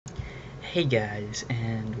Hey guys,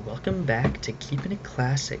 and welcome back to Keeping It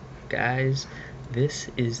Classic, guys. This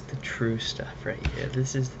is the true stuff right here.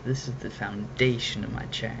 This is the foundation of my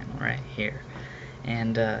channel right here.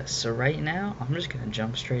 And so right now, I'm just gonna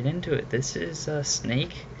jump straight into it. This is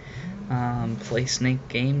Snake,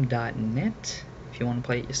 playsnakegame.net. If you want to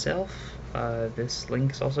play it yourself, this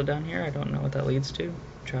link is also down here. I don't know what that leads to.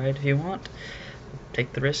 Try it if you want.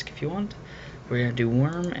 Take the risk if you want. We're going to do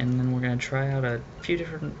Worm, and then we're going to try out a few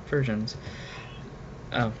different versions.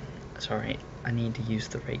 Oh, sorry. I need to use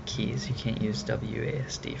the right keys. You can't use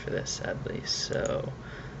WASD for this, sadly. So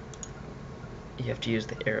you have to use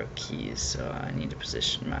the arrow keys. So I need to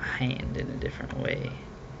position my hand in a different way.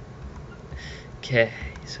 Okay,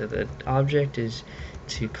 so the object is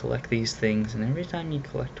to collect these things, and every time you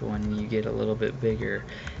collect one, you get a little bit bigger.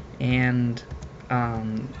 And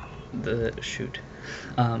the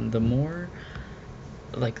more,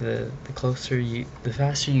 like the faster you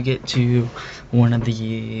get to one of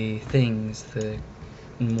the things, the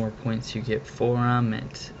more points you get from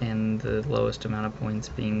it, and the lowest amount of points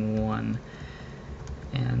being 1.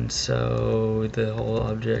 And so the whole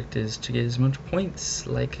object is to get as much points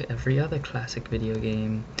like every other classic video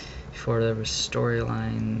game before there were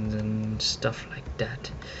storylines and stuff like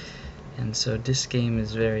that. And so this game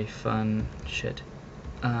is very fun.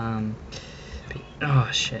 Oh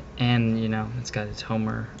shit, and you know, it's got its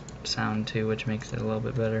Homer sound too, which makes it a little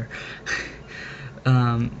bit better.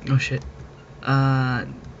 Oh shit.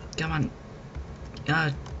 Come on.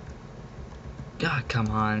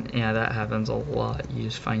 Come on. Yeah, that happens a lot. You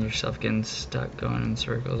just find yourself getting stuck going in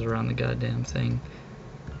circles around the goddamn thing.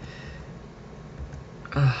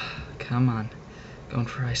 Come on. Going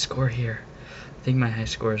for a high score here. I think my high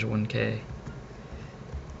score is 1K.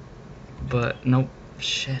 But, nope.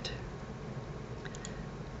 Shit.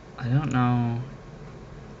 I don't know.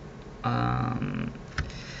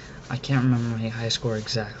 I can't remember my high score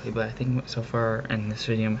exactly, but I think so far in this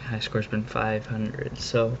video my high score's been 500.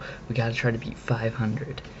 So we gotta try to beat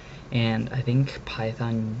 500. And I think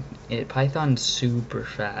Python's super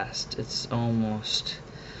fast. It's almost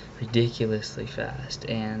ridiculously fast,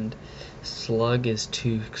 and Slug is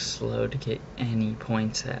too slow to get any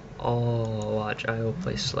points at all. Watch, I will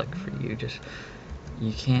play Slug for you.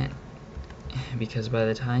 You can't, because by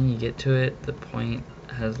the time you get to it, the point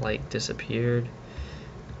has like disappeared.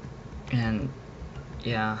 And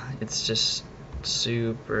yeah, it's just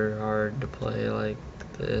super hard to play like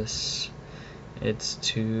this. It's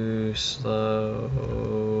too slow.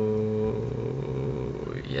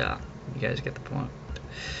 Yeah, you guys get the point.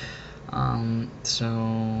 So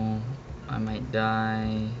I might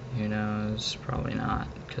die, who knows, probably not,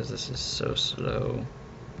 because this is so slow.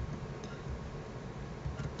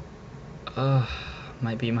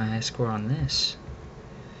 Might be my high score on this.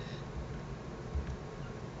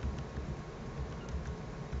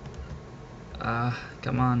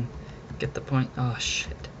 Come on, get the point. Oh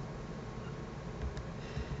shit.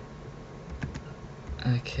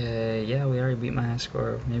 Okay, yeah, we already beat my high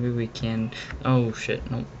score. Maybe we can. Oh shit,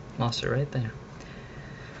 nope, lost it right there.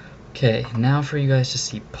 Okay, now for you guys to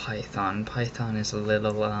see Python. Python is a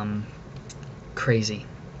little crazy.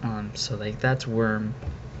 So like that's Worm,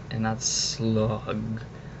 and that's Slug.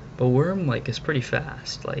 But Worm like is pretty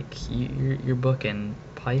fast. Like you're booking.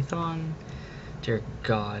 Python, dear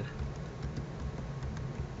God.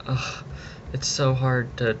 Ugh, it's so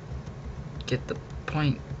hard to get the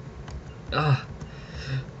point. Oh,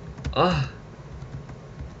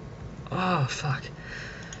 fuck.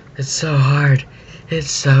 It's so hard. It's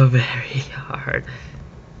so very hard.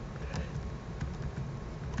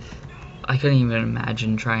 I couldn't even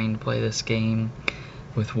imagine trying to play this game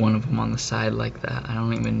with one of them on the side like that. I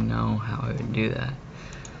don't even know how I would do that.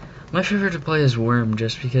 My favorite to play is Worm,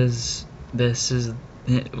 just because this is,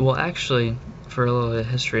 well, actually, for a little bit of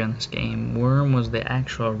history on this game, Worm was the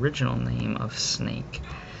actual original name of Snake.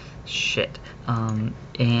 Shit. And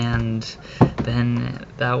then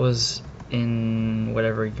that was in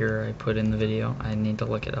whatever year I put in the video. I need to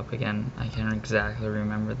look it up again. I can't exactly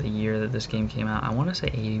remember the year that this game came out. I want to say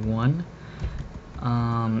 81.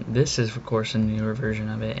 This is, of course, a newer version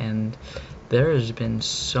of it, and there has been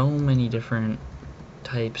so many different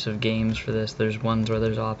types of games for this. There's ones where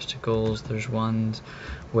there's obstacles, there's ones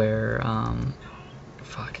where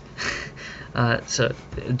so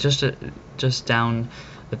just down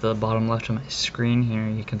at the bottom left of my screen here,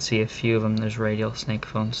 you can see a few of them. There's Radial Snake,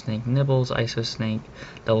 Phone Snake, Nibbles, ISO Snake,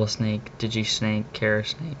 Double Snake, Digi Snake, Kara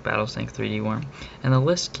Snake, Battle Snake, 3D Worm, and the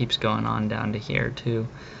list keeps going on down to here too.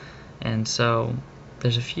 And so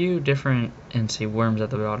there's a few different, and see Worms at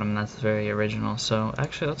the bottom, that's very original. So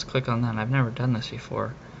actually let's click on that. I've never done this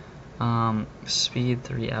before. Speed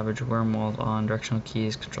 3, average worm while on, directional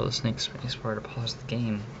keys, control the snake space bar to pause the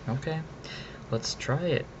game. Okay, let's try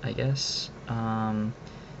it, I guess.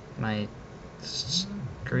 My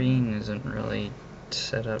screen isn't really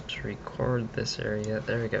set up to record this area.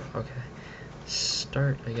 There we go. Okay,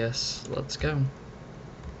 start, I guess. Let's go.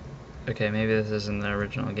 Okay, maybe this isn't the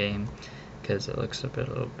original game because it looks a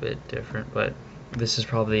little bit different, but this is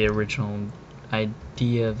probably the original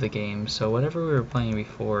idea of the game. So whatever we were playing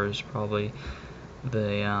before is probably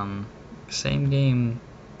the same game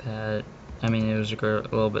that, I mean, it was a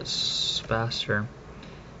little bit faster,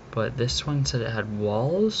 but this one said it had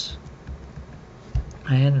walls.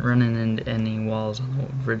 I hadn't run into any walls on the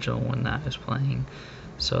original one that I was playing,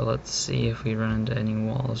 so let's see if we run into any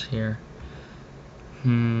walls here.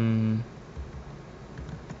 I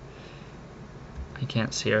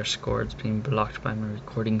can't see our score, it's being blocked by my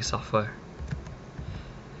recording software.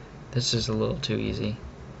 This is a little too easy.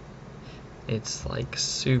 It's like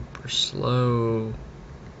super slow.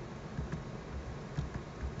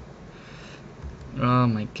 Oh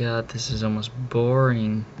my god, this is almost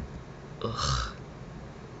boring. Ugh.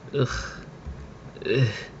 Ugh. Ugh.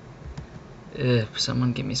 Ugh.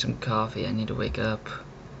 Someone give me some coffee, I need to wake up.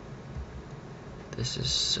 This is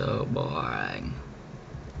so boring.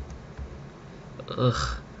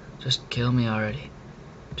 Ugh. Just kill me already.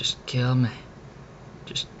 Just kill me.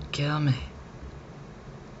 Just kill me.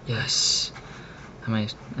 Yes. I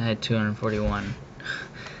had 241.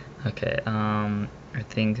 Okay, I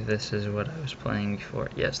think this is what I was playing before.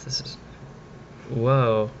 Yes, this is...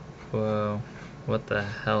 Whoa. Whoa. What the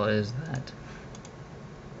hell is that?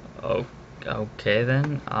 Oh, okay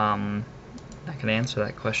then. I can answer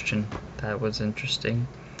that question. That was interesting.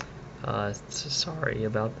 Sorry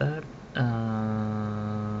about that.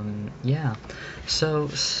 Yeah. So,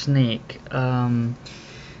 Snake.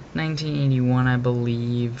 1981, I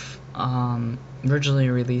believe. Originally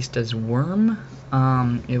released as Worm.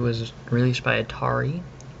 It was released by Atari.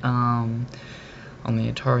 On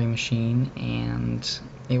the Atari machine, and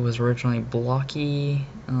it was originally blocky,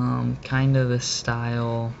 kind of this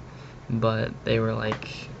style, but they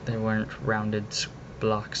weren't rounded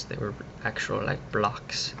blocks, they were actual like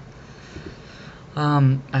blocks.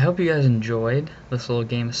 I hope you guys enjoyed this little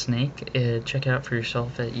game of Snake. Check it out for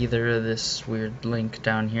yourself at either this weird link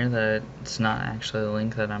down here that it's not actually the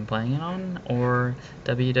link that I'm playing it on, or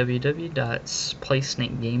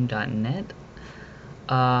www.playsnakegame.net.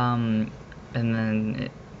 And then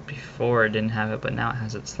before it didn't have it, but now it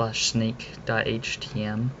has it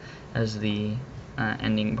 /snake.htm as the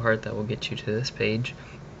ending part that will get you to this page.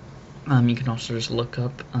 You can also just look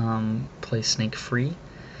up Play Snake Free,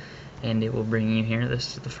 and it will bring you here.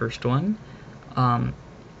 This is the first one.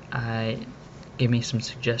 Give me some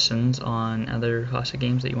suggestions on other classic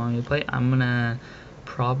games that you want me to play. I'm gonna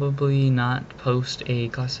probably not post a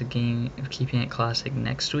classic game of Keeping It Classic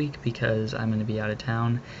next week because I'm gonna be out of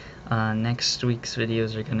town. Next week's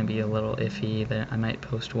videos are gonna be a little iffy. I might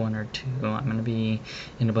post one or two. I'm gonna be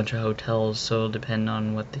in a bunch of hotels, so it'll depend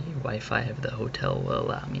on what the Wi-Fi of the hotel will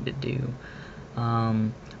allow me to do.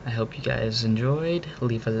 I hope you guys enjoyed.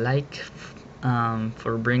 Leave a like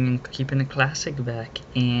for bringing Keeping It Classic back,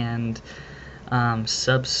 and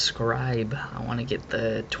subscribe. I want to get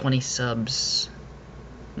the 20 subs,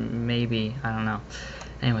 maybe, I don't know.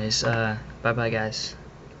 Anyways, bye bye guys,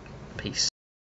 peace.